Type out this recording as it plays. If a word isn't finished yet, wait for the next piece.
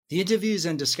The interviews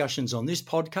and discussions on this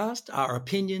podcast are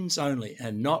opinions only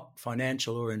and not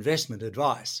financial or investment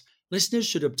advice. Listeners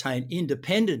should obtain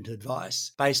independent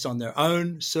advice based on their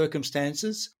own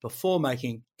circumstances before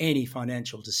making any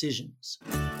financial decisions.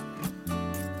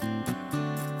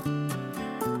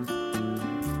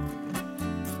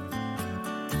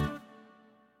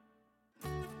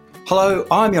 Hello,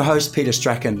 I'm your host Peter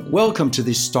Strachan. Welcome to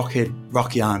this Stockhead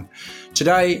Rock Yarn.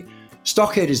 Today,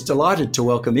 Stockhead is delighted to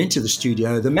welcome into the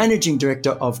studio the Managing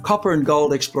Director of copper and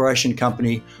gold exploration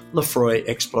company Lefroy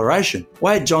Exploration.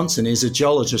 Wade Johnson is a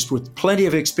geologist with plenty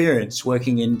of experience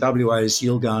working in WA's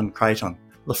Yilgarn Craton.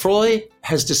 Lefroy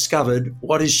has discovered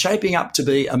what is shaping up to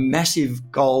be a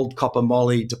massive gold-copper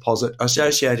moly deposit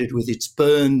associated with its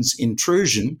Burns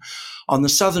intrusion on the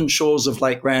southern shores of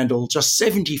Lake Randall, just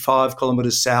 75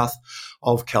 kilometres south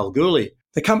of Kalgoorlie.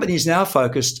 The company is now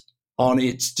focused on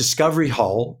its discovery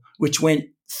hole, which went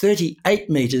 38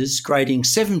 metres, grading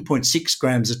 7.6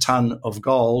 grams a tonne of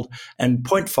gold and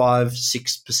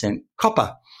 0.56%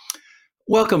 copper.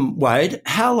 Welcome, Wade.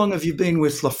 How long have you been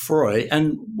with Lefroy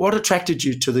and what attracted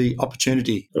you to the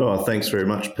opportunity? Oh, thanks very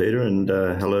much, Peter, and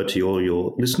hello to all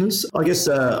your listeners. I guess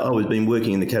I've been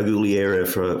working in the Kalgoorlie area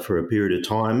for a period of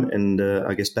time, and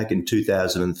I guess back in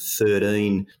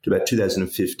 2013 to about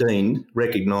 2015,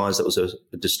 recognised that was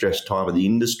a distressed time of the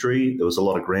industry. There was a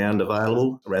lot of ground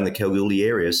available around the Kalgoorlie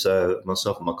area, so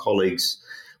myself and my colleagues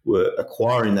were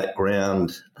acquiring that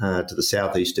ground to the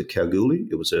southeast of Kalgoorlie.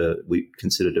 It was we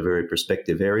considered a very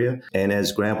prospective area. And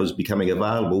as ground was becoming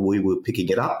available, we were picking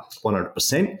it up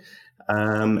 100%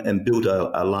 and built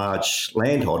a large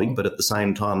land holding. But at the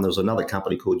same time, there was another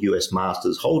company called US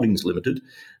Masters Holdings Limited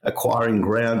acquiring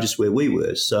ground just where we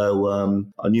were. So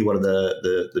I knew one of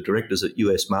the directors at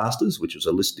US Masters, which was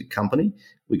a listed company.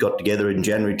 We got together in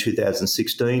January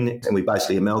 2016 and we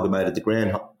basically amalgamated the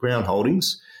ground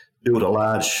holdings, built a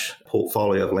large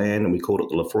portfolio of land, and we called it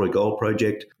the Lefroy Gold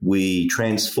Project. We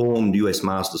transformed US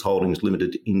Masters Holdings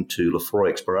Limited into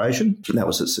Lefroy Exploration. And that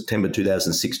was in September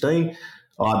 2016.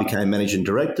 I became managing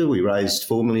director. We raised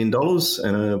 $4 million,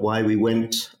 and away we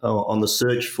went on the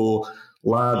search for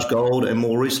large gold and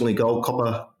more recently gold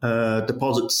copper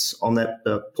deposits on that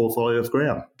portfolio of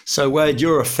ground. So, Wade,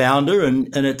 you're a founder,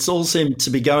 and it's all seemed to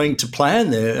be going to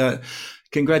plan there.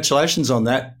 Congratulations on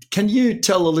that. Can you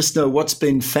tell the listener what's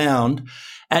been found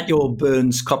at your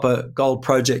Burns Copper Gold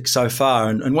project so far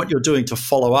and what you're doing to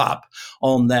follow up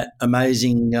on that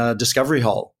amazing discovery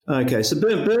hole? Okay, so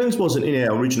Burns wasn't in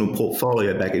our original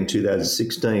portfolio back in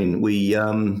 2016. We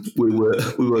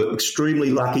were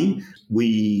extremely lucky.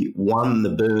 We won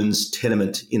the Burns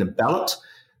tenement in a ballot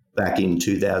back in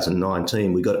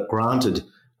 2019. We got it granted.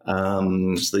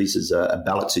 So this is a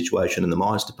ballot situation in the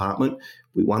mines department.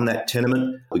 We won that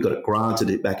tenement. We got it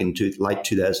granted back in late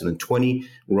 2020.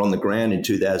 We were on the ground in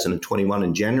 2021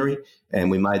 in January, and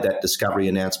we made that discovery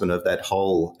announcement of that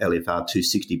hole, LFR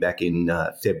 260, back in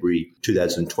February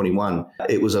 2021.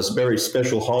 It was a very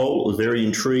special hole. It was very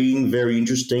intriguing, very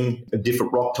interesting,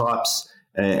 different rock types,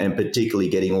 and particularly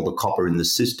getting all the copper in the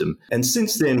system. And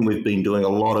since then, we've been doing a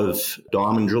lot of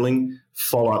diamond drilling,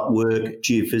 follow-up work,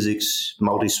 geophysics,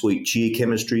 multi-suite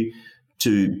geochemistry,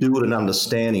 to build an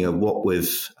understanding of what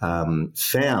we've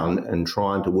found and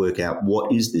trying to work out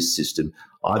what is this system.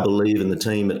 I believe, and the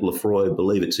team at Lefroy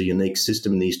believe, it's a unique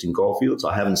system in the Eastern Goldfields.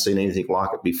 I haven't seen anything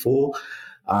like it before.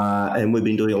 And we've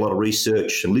been doing a lot of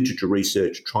research and literature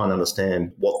research trying to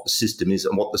understand what the system is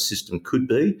and what the system could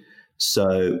be.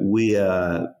 So we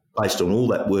are, based on all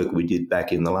that work we did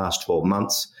back in the last 12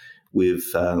 months, we've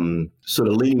sort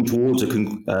of leaning towards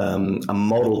a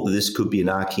model that this could be an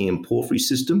Archean porphyry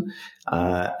system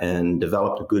and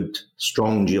developed a good,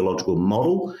 strong geological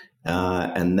model.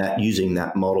 And that using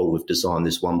that model, we've designed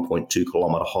this 1.2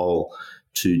 kilometre hole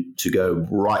to go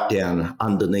right down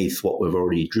underneath what we've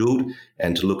already drilled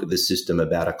and to look at this system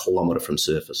about a kilometre from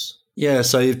surface. Yeah,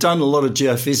 so you've done a lot of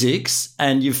geophysics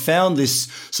and you've found this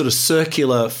sort of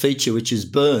circular feature, which is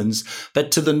Burns.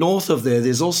 But to the north of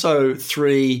there's also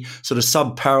three sort of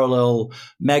sub-parallel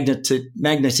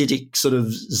magnetic sort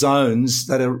of zones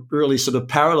that are really sort of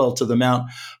parallel to the Mount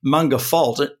Munga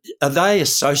Fault. Are they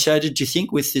associated, do you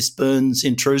think, with this Burns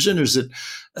intrusion, or is it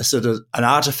a sort of an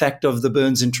artefact of the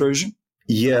Burns intrusion?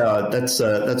 Yeah, that's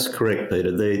correct,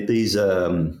 Peter. These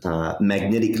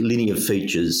magnetic linear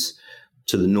features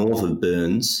to the north of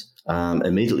Burns,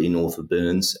 immediately north of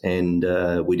Burns, and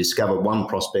we discovered one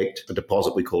prospect, a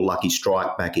deposit we call Lucky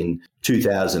Strike, back in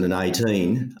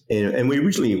 2018. And we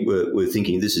originally were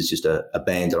thinking this is just a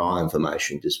banded iron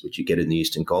formation, just what you get in the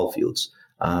Eastern Goldfields.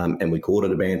 And we called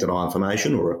it a banded iron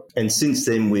formation. And since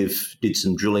then, we've did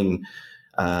some drilling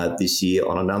this year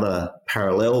on another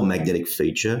parallel magnetic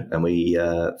feature, and we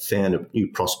found a new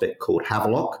prospect called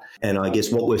Havelock. And I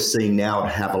guess what we're seeing now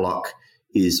at Havelock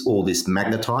is all this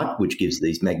magnetite, which gives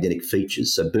these magnetic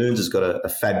features. So Burns has got a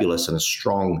fabulous and a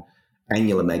strong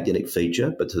annular magnetic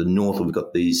feature, but to the north we've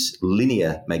got these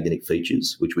linear magnetic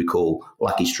features, which we call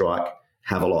Lucky Strike,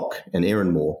 Havelock and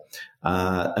Erinmore.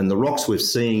 And the rocks we're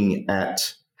seeing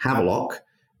at Havelock,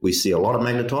 we see a lot of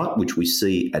magnetite, which we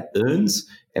see at Burns,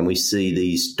 and we see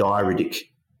these dioritic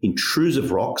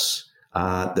intrusive rocks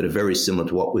that are very similar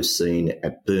to what we've seen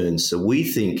at Burns. So we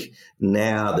think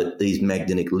now that these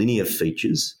magnetic linear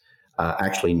features are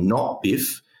actually not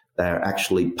BIF, they're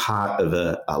actually part of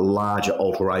a larger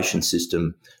alteration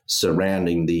system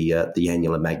surrounding the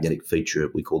annular magnetic feature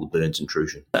we call the Burns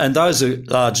intrusion. And those are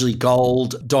largely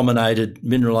gold-dominated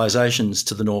mineralisations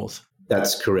to the north.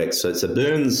 That's correct. So it's a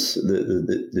Burns.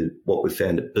 What we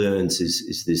found at Burns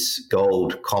is this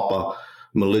gold, copper,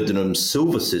 molybdenum,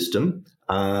 silver system,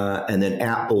 and then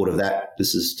outboard of that,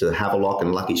 this is to Havelock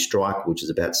and Lucky Strike, which is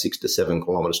about 6 to 7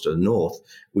 kilometres to the north.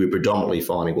 We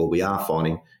are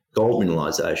finding gold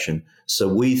mineralisation. So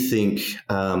we think,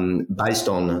 based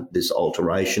on this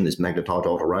alteration, this magnetite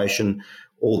alteration,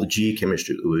 all the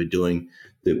geochemistry that we're doing,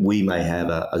 that we may have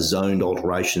a zoned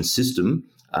alteration system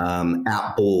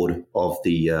outboard of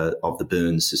the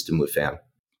Burns system we've found.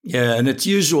 Yeah, and it's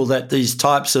usual that these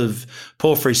types of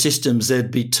porphyry systems, there'd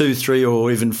be 2, 3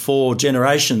 or even 4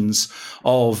 generations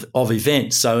of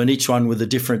events, so in each one with a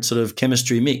different sort of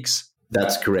chemistry mix.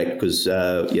 That's correct, because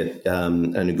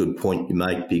and a good point you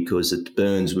make, because at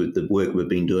Burns, with the work we've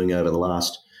been doing over the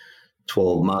last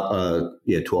 12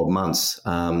 months,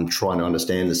 trying to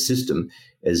understand the system,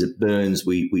 as at Burns,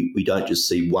 we don't just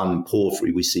see one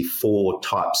porphyry, we see 4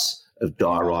 types of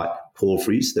diorite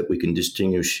porphyries that we can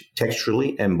distinguish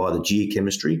texturally and by the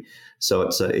geochemistry. So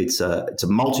it's a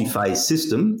multi-phase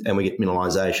system, and we get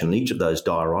mineralisation in each of those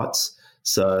diorites.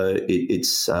 So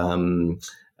it's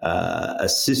a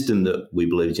system that we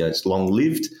believe it's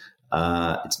long-lived,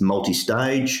 it's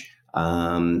multi-stage,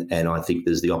 and I think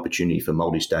there's the opportunity for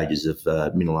multi-stages of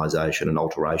mineralisation and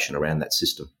alteration around that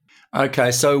system.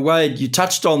 Okay, so Wade, you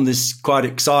touched on this quite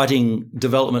exciting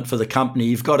development for the company.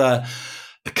 You've got a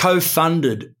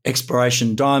co-funded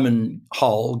exploration diamond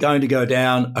hole going to go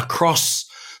down across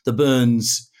the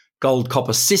Burns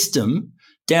gold-copper system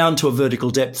down to a vertical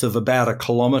depth of about 1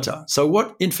 kilometre. So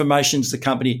what information is the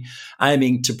company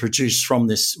aiming to produce from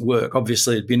this work?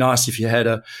 Obviously, it'd be nice if you had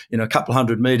a couple of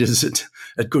 100 metres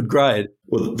at good grade.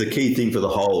 Well, the key thing for the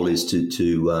hole is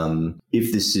to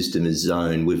if this system is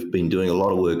zoned, we've been doing a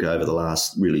lot of work over the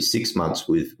last really 6 months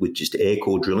with just air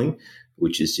core drilling,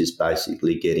 which is just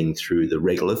basically getting through the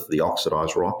regolith, the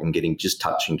oxidised rock, and just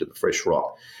touching to the fresh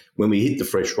rock. When we hit the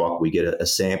fresh rock, we get a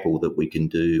sample that we can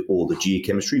do all the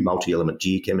geochemistry, multi-element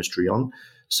geochemistry on.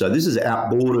 So this is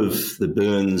outboard of the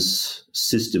Burns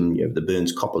system, the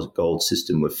Burns copper gold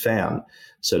system we've found.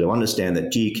 So to understand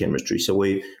that geochemistry, so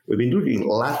we've been looking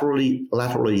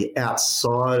laterally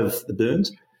outside of the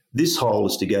Burns. This hole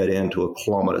is to go down to 1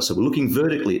 kilometre. So we're looking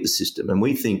vertically at the system, and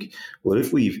we think, well,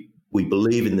 if we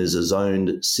believe in there's a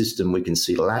zoned system we can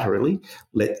see laterally,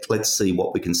 let's see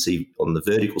what we can see on the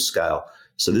vertical scale.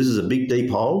 So this is a big, deep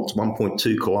hole. It's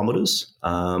 1.2 kilometres.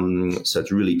 So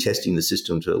it's really testing the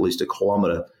system to at least 1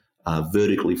 kilometre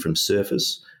vertically from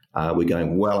surface. We're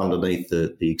going well underneath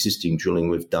the existing drilling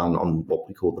we've done on what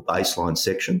we call the baseline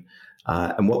section.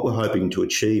 And what we're hoping to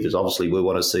achieve is, obviously, we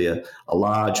want to see a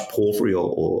large porphyry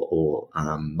or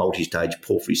multi-stage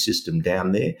porphyry system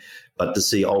down there, but to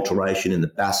see alteration in the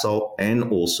basalt and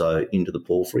also into the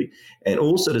porphyry, and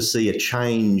also to see a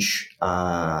change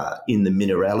in the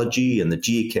mineralogy and the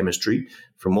geochemistry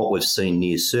from what we've seen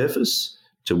near surface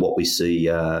to what we see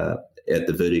at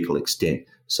the vertical extent.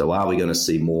 So are we going to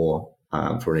see more,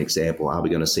 for an example, are we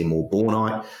going to see more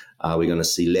bornite? Are we going to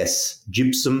see less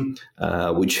gypsum,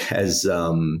 which has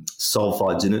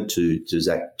sulfides in it to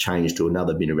change to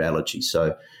another mineralogy?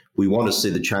 So we want to see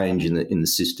the change in the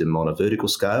system on a vertical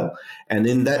scale. And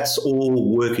then that's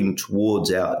all working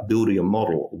towards our building a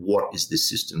model. What is this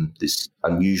system, this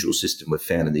unusual system we've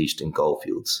found in the Eastern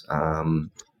Goldfields?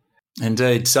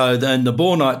 Indeed. So then the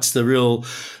bornite's the real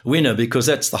winner, because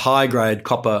that's the high-grade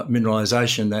copper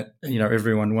mineralisation that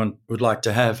everyone would like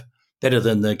to have, better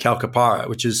than the chalcopyrite,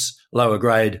 which is lower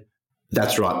grade.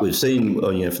 That's right. We've seen,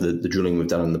 for the drilling we've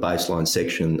done in the baseline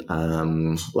section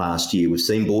last year, we've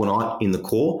seen bornite in the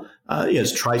core.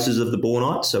 It's traces of the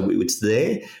bornite, so it's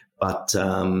there. But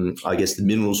I guess the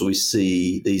minerals we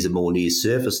see, these are more near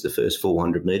surface, the first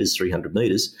 400 metres, 300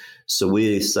 metres. So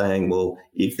we're saying, well,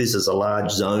 if this is a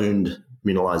large zoned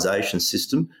mineralisation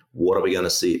system, what are we going to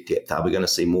see at depth? Are we going to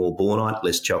see more bornite,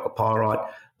 less chalcopyrite,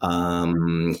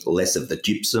 less of the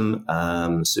gypsum?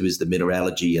 So is the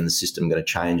mineralogy in the system going to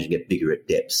change and get bigger at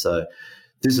depth? So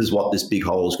this is what this big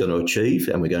hole is going to achieve,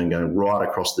 and we're going right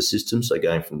across the system. So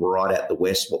going from right out the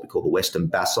west, what we call the western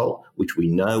basalt, which we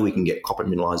know we can get copper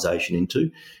mineralisation into,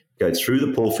 go through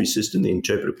the porphyry system, the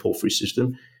interpreted porphyry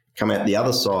system, come out the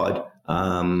other side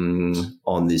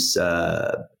on this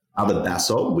other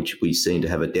basalt, which we seem to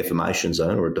have a deformation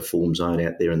zone or a deformed zone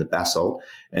out there in the basalt.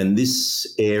 And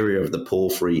this area of the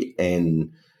porphyry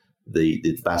and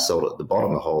the basalt at the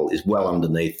bottom of the hole is well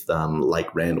underneath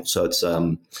Lake Randall. So it's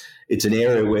an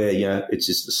area where, it's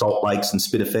just the salt lakes and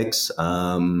spinifex,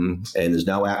 and there's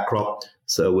no outcrop.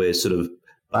 So we're sort of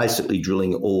basically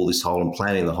drilling all this hole and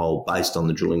planning the hole based on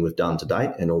the drilling we've done to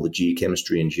date and all the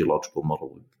geochemistry and geological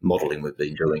modelling we've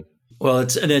been doing. Well,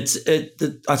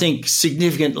 I think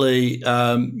significantly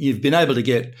you've been able to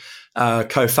get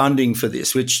co-funding for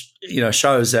this, which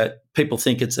shows that people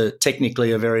think it's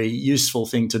technically a very useful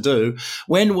thing to do.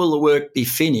 When will the work be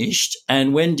finished,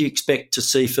 and when do you expect to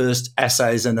see first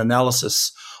assays and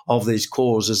analysis of these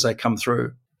cores as they come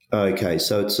through? Okay,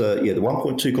 so it's the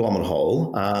 1.2 kilometre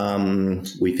hole.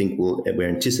 We think we're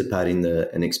anticipating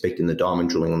and expecting the diamond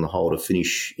drilling on the hole to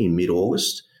finish in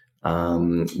mid-August.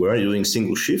 We're only doing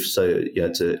single shift, so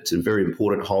it's a very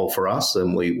important hole for us,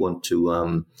 and we want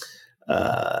to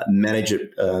manage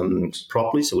it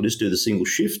properly. So we'll just do the single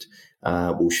shift.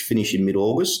 We'll finish in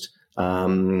mid-August.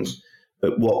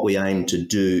 But what we aim to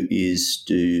do is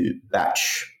to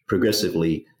batch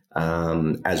progressively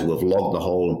as we've logged the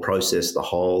hole and processed the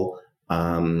hole,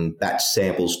 batch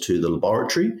samples to the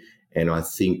laboratory. And I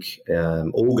think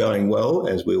all going well,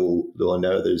 as I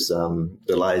know there's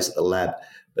delays at the lab,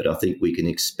 but I think we can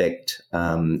expect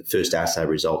first assay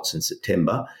results in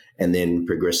September, and then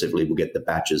progressively we'll get the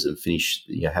batches and finish,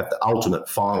 have the ultimate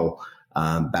final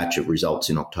batch of results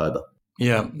in October.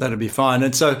 Yeah, that'd be fine.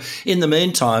 And so in the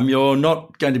meantime, you're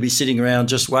not going to be sitting around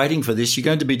just waiting for this. You're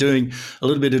going to be doing a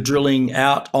little bit of drilling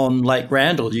out on Lake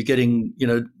Randall. You're getting,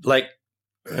 lake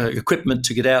equipment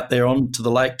to get out there onto the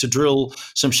lake to drill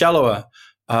some shallower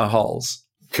holes.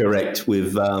 Correct.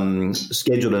 We've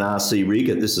scheduled an RC rig.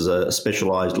 This is a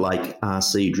specialised lake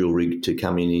RC drill rig to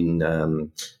come in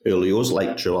early August,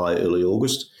 late July, early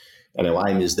August. And our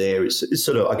aim is there. It's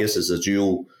sort of, I guess, it's a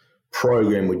dual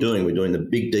program we're doing. We're doing the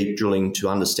big, deep drilling to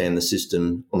understand the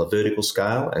system on the vertical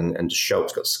scale and to show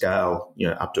it's got scale,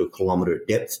 up to 1 kilometre at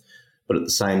depth. But at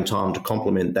the same time, to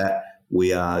complement that,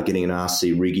 we are getting an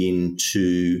RC rig in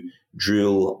to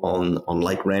drill on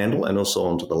Lake Randall and also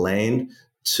onto the land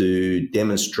to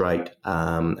demonstrate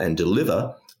and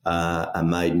deliver a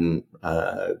maiden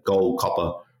gold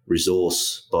copper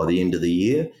resource by the end of the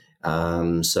year.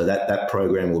 So that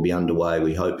program will be underway,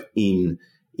 we hope, in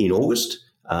August,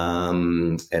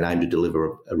 and aim to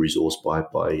deliver a resource by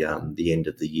the end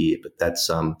of the year. But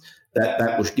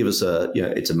that will give us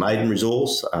it's a maiden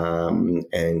resource, and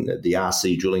the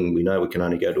RC drilling, we know we can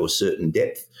only go to a certain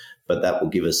depth, but that will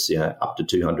give us up to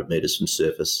 200 metres from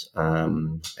surface,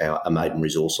 a maiden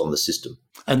resource on the system.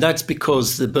 And that's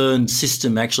because the Burn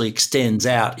system actually extends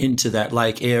out into that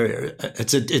lake area.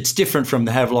 It's different from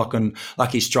the Havelock and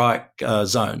Lucky Strike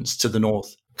zones to the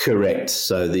north. Correct.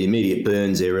 So the immediate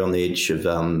Burns area on the edge of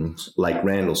Lake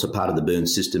Randall, so part of the Burn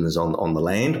system is on the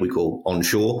land, we call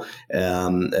onshore,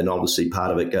 and obviously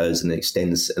part of it goes and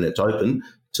extends and it's open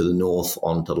to the north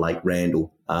onto Lake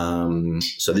Randall.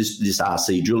 So this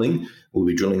RC drilling, we'll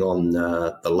be drilling on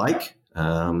the lake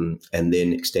and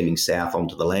then extending south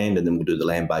onto the land, and then we'll do the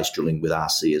land-based drilling with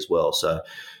RC as well. So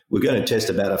we're going to test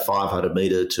about a 500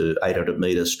 metre to 800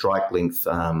 metre strike length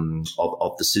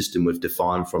of the system we've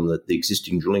defined from the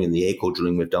existing drilling and the air core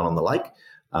drilling we've done on the lake,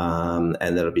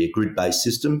 and that'll be a grid-based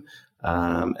system,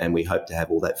 and we hope to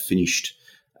have all that finished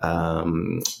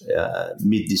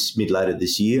mid later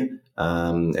this year,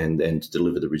 and to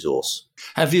deliver the resource.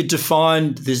 Have you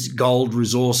defined this gold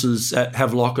resources at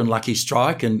Havelock and Lucky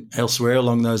Strike and elsewhere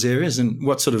along those areas, and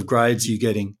what sort of grades are you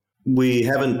getting? We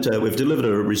haven't. We've delivered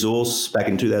a resource back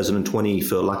in 2020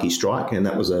 for Lucky Strike, and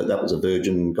that was a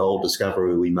virgin gold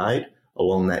discovery we made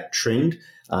along that trend,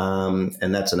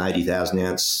 and that's an 80,000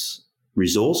 ounce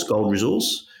resource, gold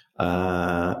resource,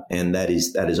 and that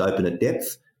is open at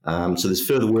depth. So there's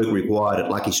further work required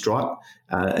at Lucky Strike,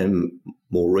 and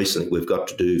more recently we've got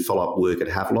to do follow-up work at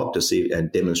Havelock to see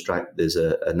and demonstrate there's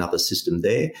another system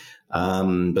there.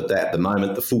 But at the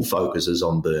moment, the full focus is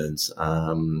on Burns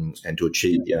and to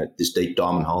achieve this deep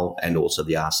diamond hole and also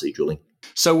the RC drilling.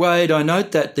 So, Wade, I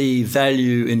note that the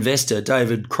value investor,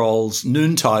 David Kroll's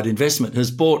Noontide Investment,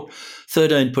 has bought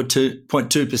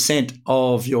 13.2%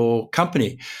 of your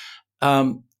company.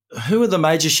 Who are the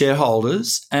major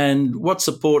shareholders and what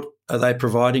support are they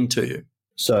providing to you?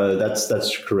 So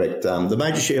that's correct. The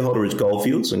major shareholder is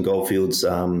Goldfields, and Goldfields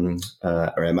are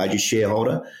our major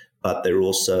shareholder, but they're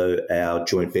also our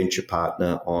joint venture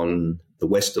partner on the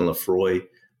Western Lefroy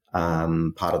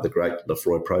part of the Great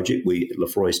Lefroy project.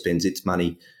 Lefroy spends its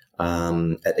money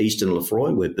at Eastern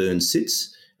Lefroy, where Burns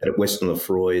sits. And at Western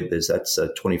Lefroy, that's a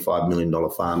 $25 million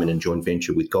farm in a joint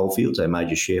venture with Goldfields, our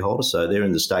major shareholder. So they're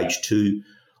in the stage 2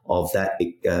 of that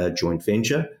joint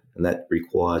venture, and that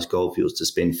requires Goldfields to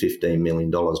spend $15 million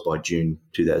by June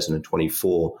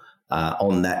 2024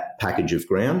 on that package of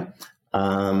ground.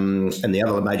 And the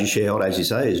other major shareholder, as you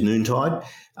say, is Noontide.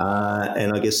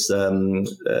 And I guess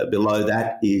below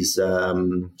that is, I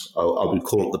would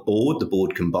call it the board. The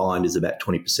board combined is about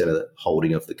 20% of the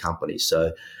holding of the company.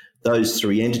 So those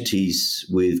three entities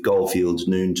with Goldfields,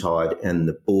 Noontide and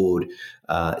the board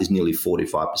is nearly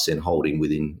 45% holding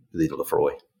within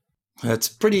Lefroy. It's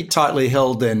pretty tightly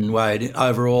held then, Wade,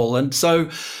 overall. And so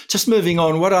just moving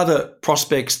on, what other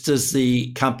prospects does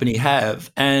the company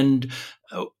have, and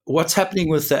what's happening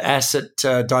with the asset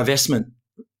divestment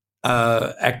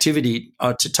activity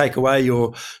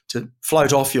to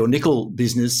float off your nickel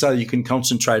business so you can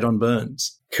concentrate on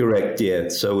Burns? Correct, yeah.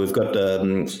 So we've got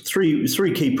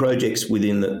three key projects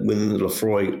within the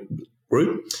Lefroy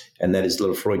group, and that is the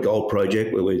Lefroy Gold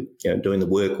Project, where we're doing the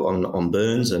work on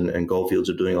Burns, and Goldfields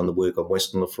are doing on the work on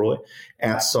Western Lefroy.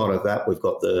 Outside of that, we've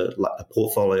got a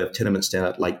portfolio of tenements down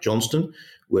at Lake Johnston,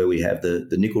 where we have the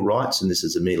nickel rights, and this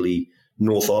is immediately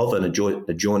north of and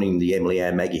adjoining the Emily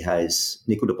Ann Maggie Hayes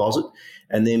nickel deposit.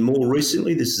 And then more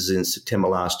recently, this is in September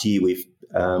last year, we've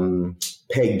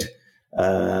pegged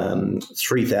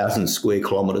 3,000 square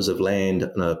kilometres of land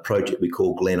on a project we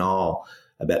call Glen Isle,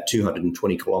 about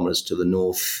 220 kilometres to the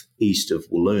northeast of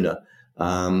Wiluna.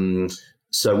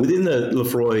 So within the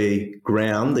Lefroy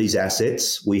ground, these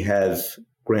assets, we have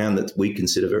ground that we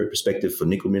consider very prospective for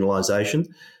nickel mineralisation.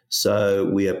 So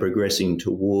we are progressing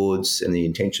towards, and the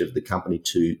intention of the company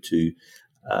to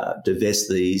divest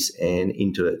these and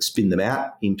spin them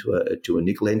out into a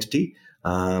nickel entity.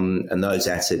 And those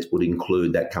assets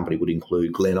that company would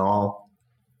include Glen Isle,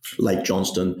 Lake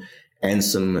Johnston, and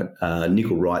some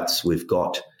nickel rights we've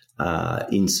got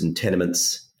in some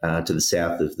tenements to the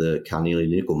south of the Carnegie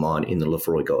nickel mine in the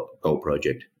Lefroy Gold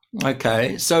Project.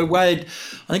 Okay. So, Wade,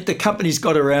 I think the company's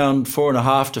got around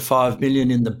 $4.5 to $5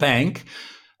 million in the bank.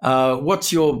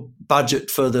 What's your budget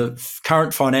for the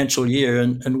current financial year,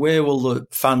 and where will the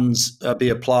funds be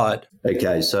applied?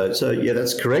 Okay, so yeah,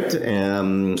 that's correct.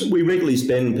 We regularly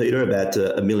spend, Peter, about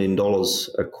 $1 million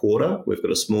a quarter. We've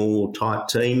got a small, tight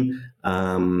team,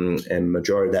 and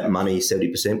majority of that money,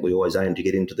 70%, we always aim to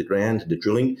get into the ground, into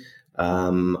drilling.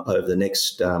 Over the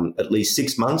next at least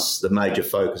 6 months, the major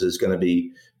focus is going to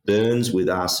be Burns with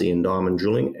RC and diamond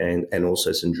drilling, and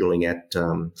also some drilling at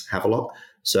Havelock.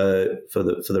 So for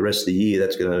the rest of the year,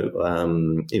 that's going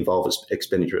to involve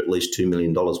expenditure at least $2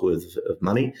 million worth of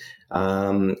money.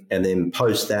 And then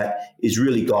post that is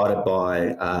really guided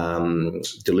by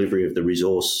delivery of the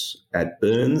resource at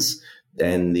Burns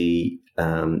and the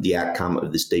outcome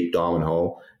of this deep diamond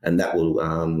hole. And that will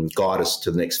guide us to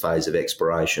the next phase of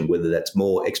exploration, whether that's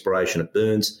more exploration at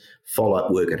Burns, follow-up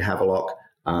work at Havelock,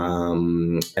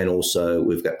 and also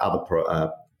we've got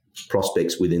other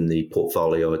prospects within the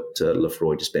portfolio at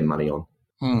Lefroy to spend money on.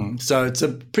 So it's a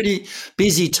pretty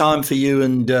busy time for you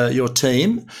and your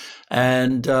team,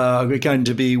 and we're going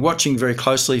to be watching very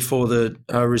closely for the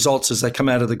results as they come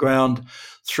out of the ground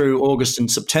through August and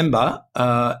September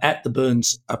at the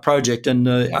Burns project, and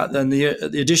the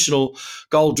additional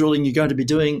gold drilling you're going to be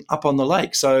doing up on the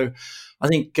lake. So I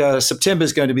think September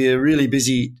is going to be a really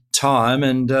busy time,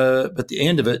 and at the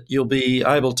end of it, you'll be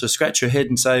able to scratch your head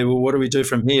and say, well, what do we do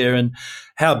from here, and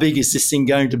how big is this thing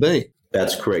going to be?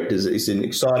 That's correct. It's an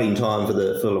exciting time for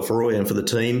Lefroy and for the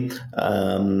team,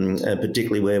 and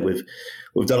particularly where we've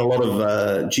done a lot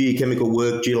of geochemical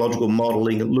work, geological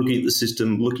modelling, looking at the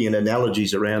system, looking at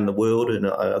analogies around the world, and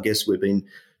I guess we've been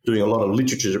doing a lot of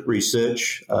literature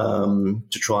research to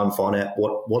try and find out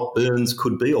what Burns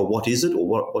could be, or what is it, or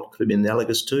what could have been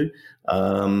analogous to.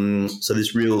 So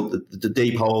the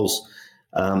deep holes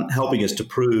helping us to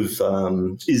prove,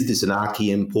 is this an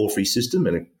Archean porphyry system?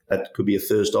 And that could be a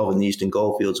first of in the Eastern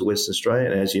Goldfields of Western Australia.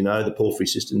 And as you know, the porphyry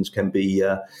systems can be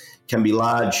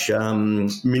large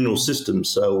mineral systems.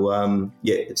 So,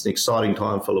 it's an exciting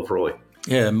time for Lefroy.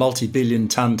 Yeah, multi-billion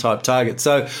tonne type target.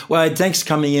 So, Wade, thanks for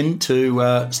coming in to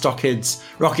Stockhead's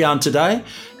Rock Yarn today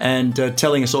and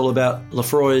telling us all about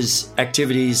Lefroy's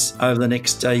activities over the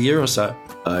next year or so.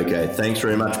 Okay, thanks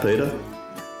very much, Peter.